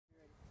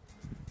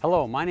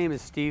Hello, my name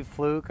is Steve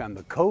Fluke. I'm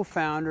the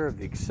co-founder of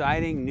the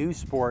exciting new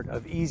sport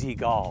of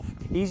EZeeGolf.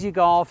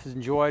 EZeeGolf is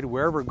enjoyed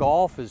wherever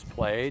golf is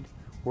played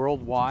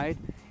worldwide.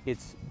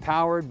 It's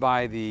powered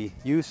by the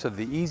use of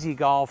the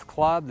EZeeGolf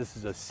club. This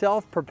is a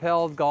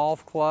self-propelled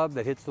golf club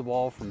that hits the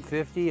ball from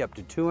 50 up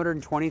to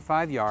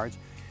 225 yards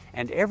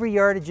and every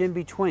yardage in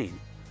between.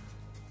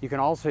 You can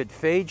also hit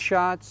fade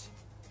shots,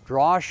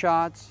 draw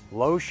shots,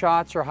 low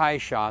shots, or high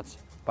shots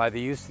by the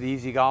use of the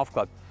EZeeGolf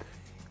club.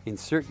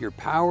 Insert your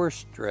power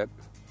strip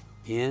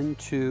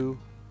into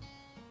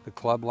the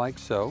club like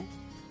so,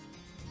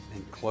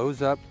 and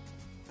close up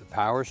the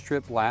power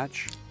strip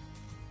latch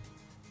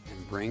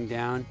and bring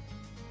down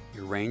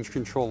your range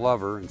control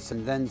lever, and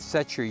then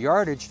set your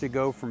yardage to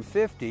go from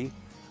 50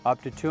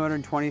 up to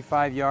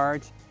 225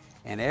 yards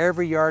and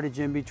every yardage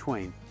in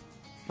between.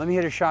 Let me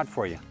hit a shot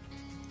for you.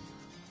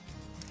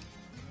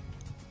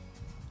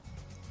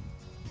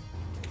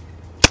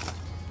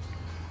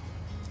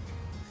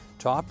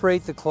 To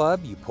operate the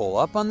club, you pull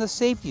up on the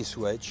safety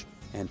switch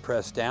and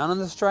press down on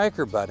the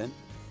striker button,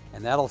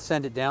 and that'll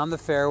send it down the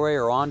fairway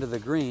or onto the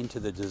green to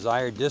the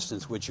desired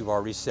distance which you've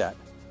already set.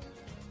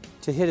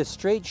 To hit a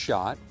straight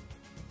shot,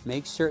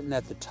 make certain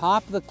that the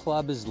top of the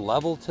club is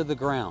level to the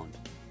ground.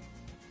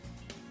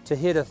 To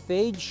hit a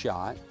fade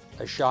shot,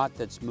 a shot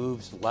that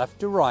moves left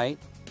to right,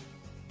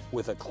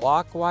 with a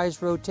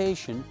clockwise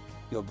rotation,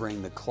 you'll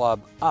bring the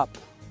club up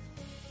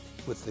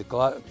with the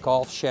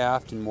golf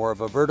shaft in more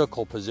of a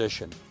vertical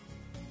position.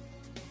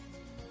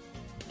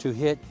 To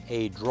hit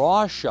a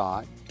draw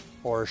shot,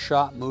 or a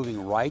shot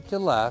moving right to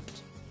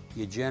left,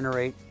 you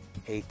generate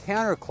a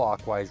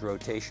counterclockwise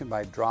rotation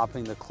by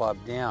dropping the club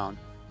down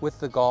with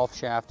the golf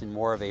shaft in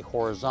more of a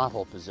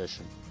horizontal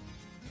position.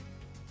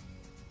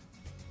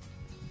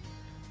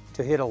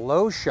 To hit a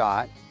low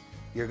shot,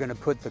 you're going to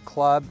put the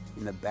club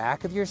in the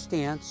back of your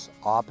stance,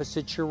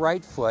 opposite your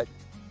right foot,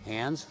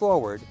 hands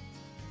forward.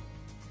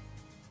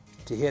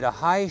 To hit a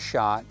high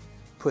shot,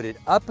 put it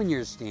up in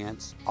your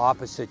stance,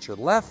 opposite your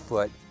left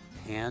foot,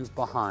 hands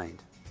behind.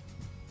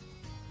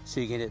 So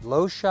you can hit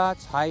low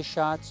shots, high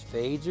shots,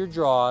 fades or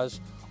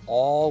draws,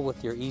 all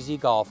with your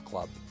EZeeGolf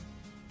club.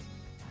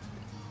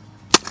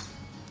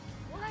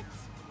 What?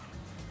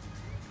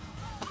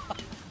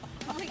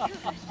 Oh my gosh.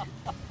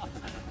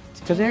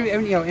 Because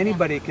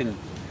anybody can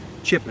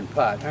chip and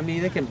putt. I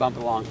mean, they can bump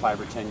it along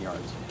 5 or 10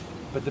 yards.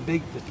 But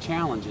the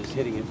challenge is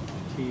hitting it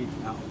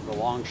the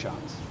long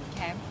shots.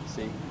 Okay.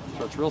 See?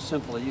 So it's real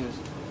simple to use.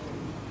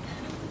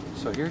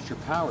 So here's your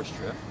power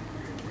strip.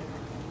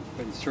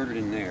 Insert it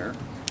in there,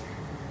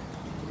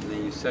 and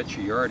then you set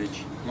your yardage.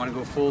 You want to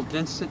go full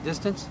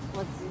distance?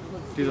 Let's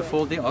do the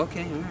full deal.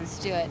 Okay, all right. Let's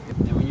do it.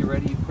 And when you're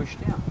ready, you push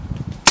down.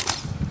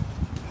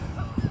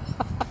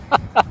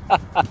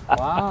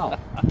 Wow,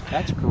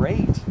 that's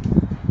great.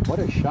 What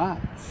a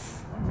shot.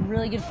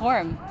 Really good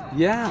form.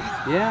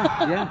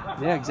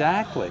 Yeah,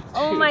 exactly.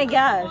 Oh my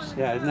gosh.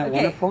 Yeah, isn't that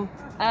wonderful?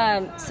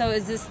 So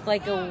is this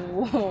like a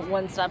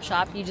one-stop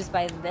shop? You just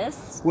buy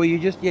this? Well, you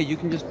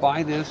can just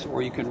buy this,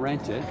 or you can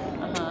rent it.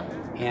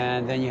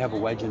 And then you have a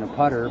wedge and a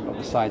putter, but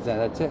besides that,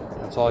 that's it.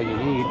 That's all you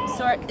need.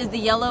 So is the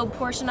yellow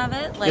portion of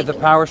it like? Yeah, the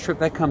power strip,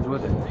 that comes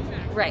with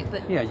it. Right,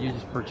 but yeah, you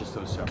just purchase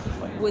those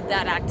separately. Would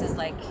that act as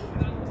like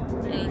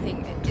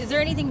anything? Is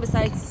there anything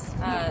besides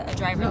a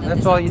driver? No,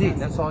 that's all you need.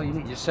 That's all you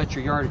need. You set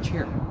your yardage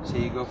here. So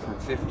you go from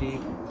 50 to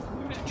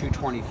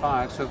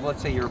 225. So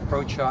let's say your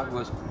approach shot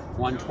was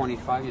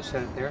 125. You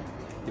set it there.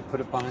 You put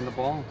it behind the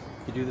ball.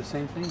 You do the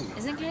same thing.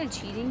 Isn't it kind of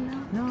cheating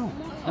though?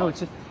 No,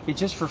 it's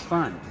just for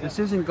fun. This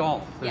isn't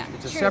golf. Yeah,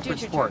 it's a separate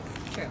sport.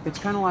 True. It's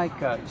kind of like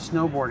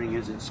snowboarding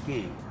isn't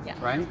skiing, yeah.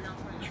 Right?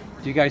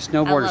 Do you guys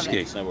snowboard or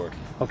ski? Snowboard.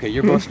 Okay,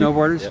 you're both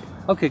snowboarders? Yep.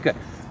 Okay, good.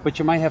 But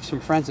you might have some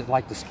friends that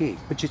like to ski,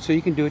 so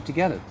you can do it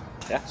together.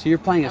 Yeah. So you're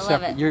playing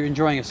you're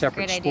enjoying a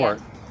separate Great sport.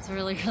 Idea. It's a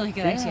really, really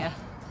good idea.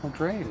 Well,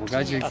 great. Well,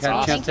 guys, you had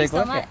awesome. a chance to take a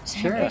look Thank at you so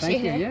it. Sure,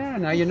 thank you. it. Yeah,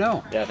 now you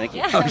know. Yeah, thank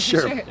you. Yeah, Oh,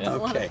 sure. It's a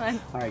lot of Okay. fun.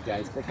 All right,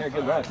 guys. Take care.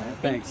 Good luck.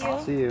 Thanks. Thank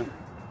you. See you.